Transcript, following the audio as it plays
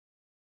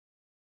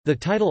The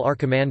title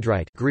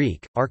Archimandrite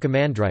Greek,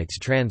 Archimandrites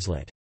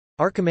translate.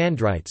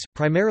 Archimandrites,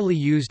 primarily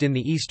used in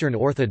the Eastern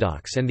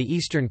Orthodox and the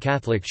Eastern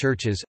Catholic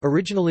Churches,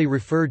 originally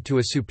referred to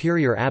a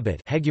superior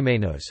abbot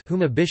hegumenos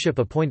whom a bishop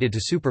appointed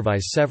to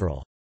supervise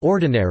several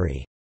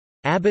ordinary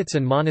abbots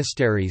and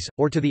monasteries,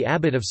 or to the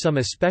abbot of some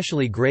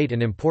especially great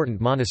and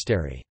important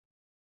monastery.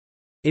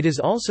 It is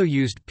also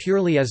used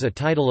purely as a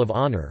title of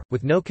honor,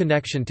 with no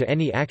connection to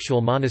any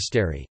actual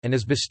monastery, and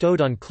is bestowed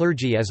on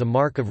clergy as a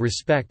mark of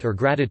respect or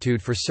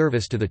gratitude for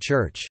service to the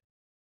Church.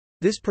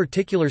 This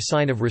particular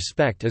sign of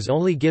respect is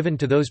only given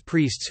to those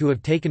priests who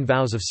have taken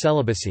vows of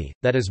celibacy,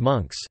 that is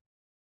monks.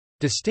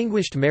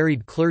 Distinguished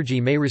married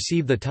clergy may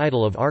receive the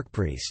title of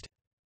archpriest.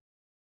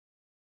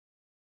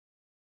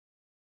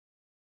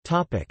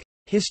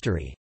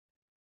 History.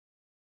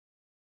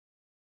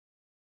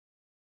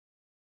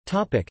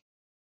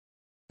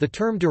 The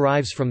term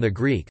derives from the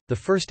Greek, the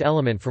first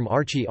element from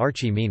archi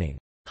meaning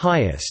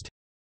highest,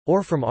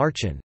 or from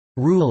archon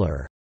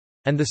ruler,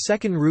 and the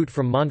second root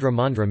from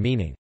mandra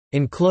meaning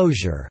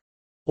enclosure,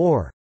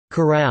 or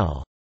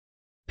corral,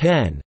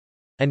 pen,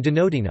 and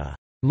denoting a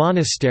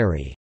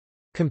monastery.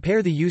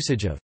 Compare the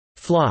usage of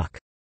flock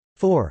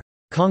for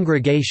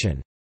congregation.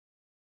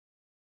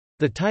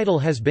 The title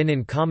has been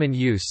in common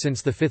use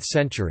since the 5th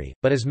century,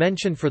 but is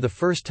mentioned for the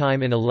first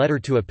time in a letter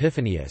to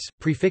Epiphanius,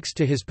 prefixed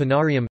to his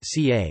Panarium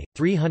ca.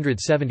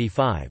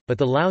 375, but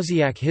the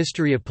Lausiac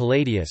history of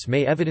Palladius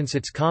may evidence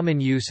its common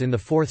use in the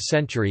 4th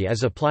century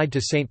as applied to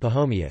Saint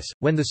Pachomius,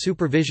 when the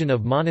supervision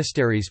of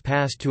monasteries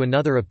passed to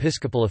another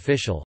episcopal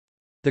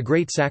official—the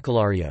great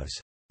Sacellarios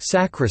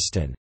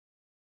sacristan.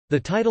 The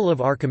title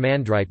of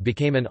Archimandrite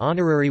became an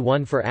honorary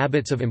one for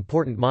abbots of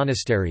important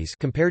monasteries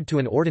compared to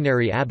an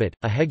ordinary abbot,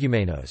 a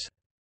hegumenos.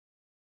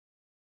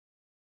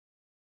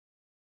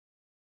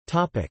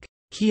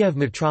 Kiev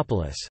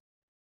metropolis.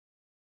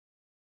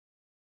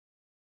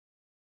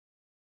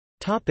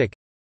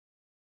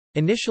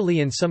 Initially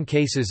in some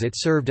cases it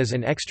served as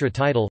an extra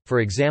title,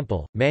 for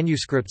example,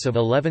 manuscripts of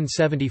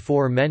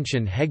 1174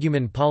 mention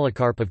Hegumen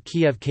Polycarp of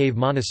Kiev Cave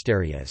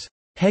Monastery as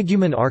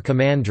Hegumen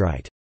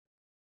Archimandrite.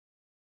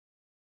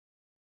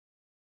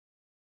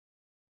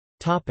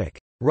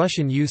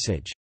 Russian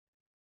usage.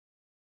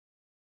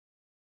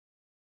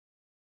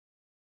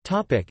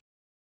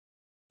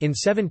 In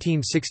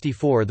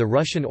 1764 the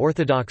Russian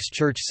Orthodox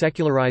Church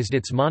secularized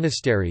its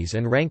monasteries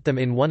and ranked them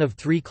in one of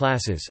 3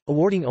 classes,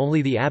 awarding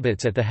only the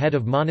abbots at the head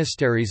of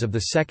monasteries of the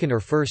second or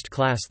first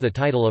class the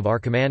title of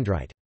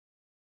Archimandrite.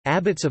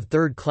 Abbots of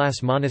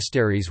third-class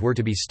monasteries were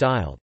to be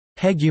styled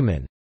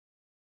hegumen.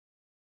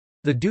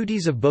 The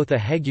duties of both a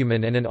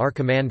hegumen and an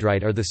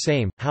archimandrite are the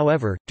same,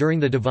 however, during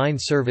the divine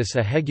service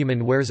a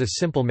hegumen wears a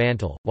simple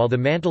mantle, while the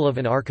mantle of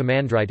an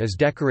archimandrite is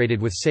decorated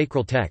with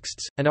sacral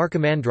texts. An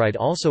archimandrite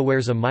also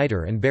wears a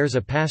mitre and bears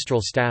a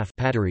pastoral staff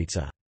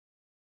pateritsa.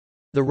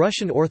 The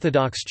Russian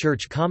Orthodox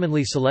Church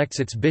commonly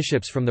selects its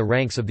bishops from the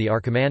ranks of the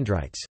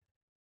archimandrites.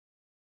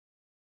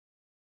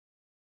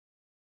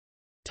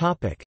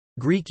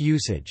 Greek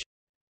usage.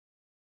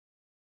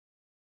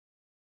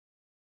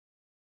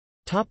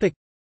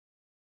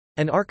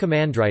 An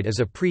archimandrite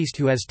is a priest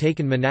who has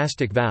taken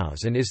monastic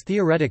vows and is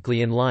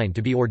theoretically in line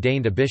to be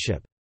ordained a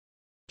bishop.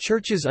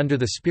 Churches under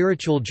the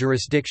spiritual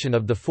jurisdiction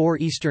of the 4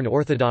 Eastern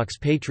Orthodox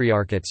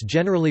Patriarchates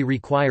generally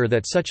require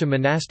that such a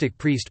monastic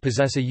priest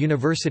possess a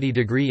university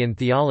degree in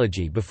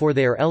theology before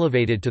they are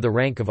elevated to the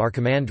rank of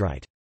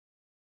archimandrite.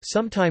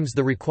 Sometimes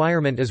the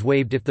requirement is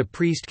waived if the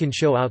priest can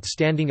show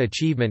outstanding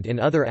achievement in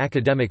other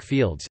academic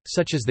fields,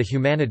 such as the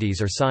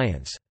humanities or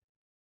science.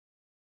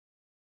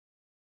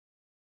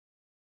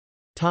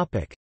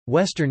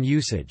 Western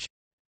usage.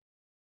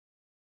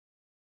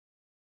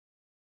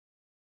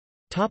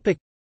 An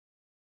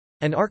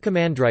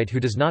archimandrite who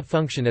does not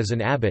function as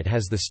an abbot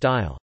has the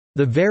style,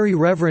 "the Very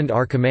Reverend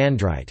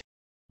Archimandrite,"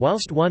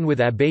 whilst one with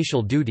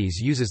abbatial duties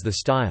uses the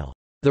style,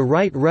 "the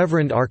Right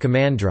Reverend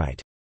Archimandrite."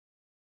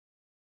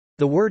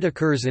 The word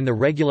occurs in the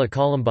Regula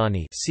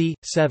Columbani c.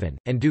 7,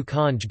 and Du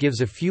Cange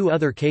gives a few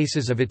other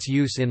cases of its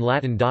use in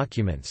Latin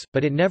documents,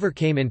 but it never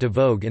came into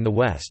vogue in the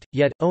West,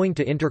 yet, owing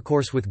to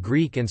intercourse with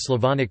Greek and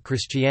Slavonic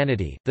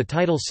Christianity, the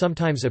title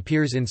sometimes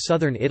appears in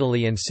southern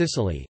Italy and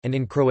Sicily, and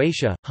in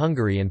Croatia,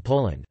 Hungary and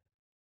Poland.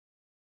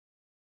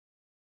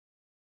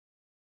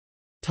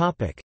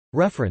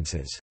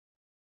 References.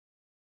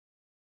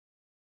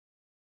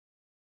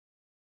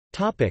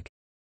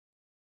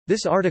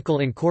 This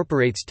article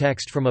incorporates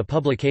text from a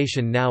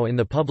publication now in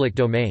the public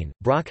domain,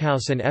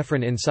 Brockhaus and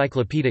Ephron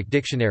Encyclopedic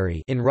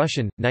Dictionary in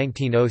Russian,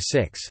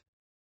 1906.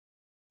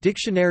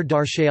 Dictionnaire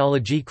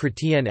d'archéologie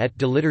chrétienne et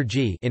de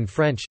liturgie in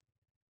French.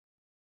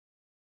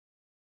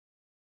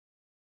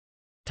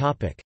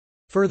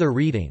 Further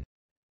reading.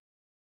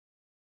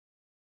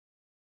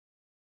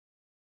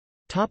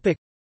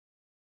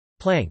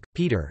 Planck,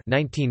 Peter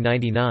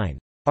 1999.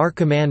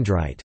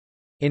 Archimandrite.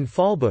 In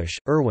Fallbush,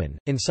 Irwin,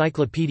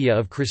 Encyclopedia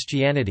of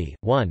Christianity,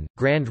 1,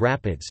 Grand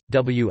Rapids,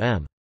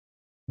 W.M.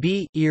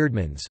 B.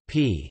 Eerdmans,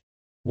 p.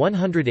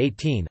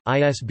 118,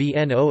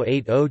 ISBN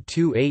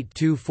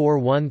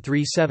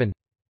 0802824137.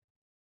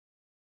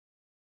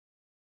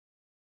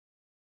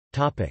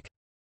 Topic.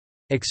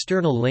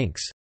 External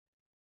links.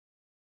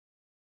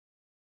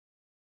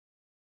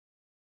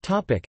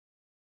 Topic.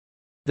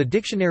 The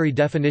dictionary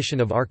definition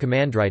of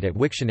Archimandrite at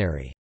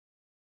Wiktionary.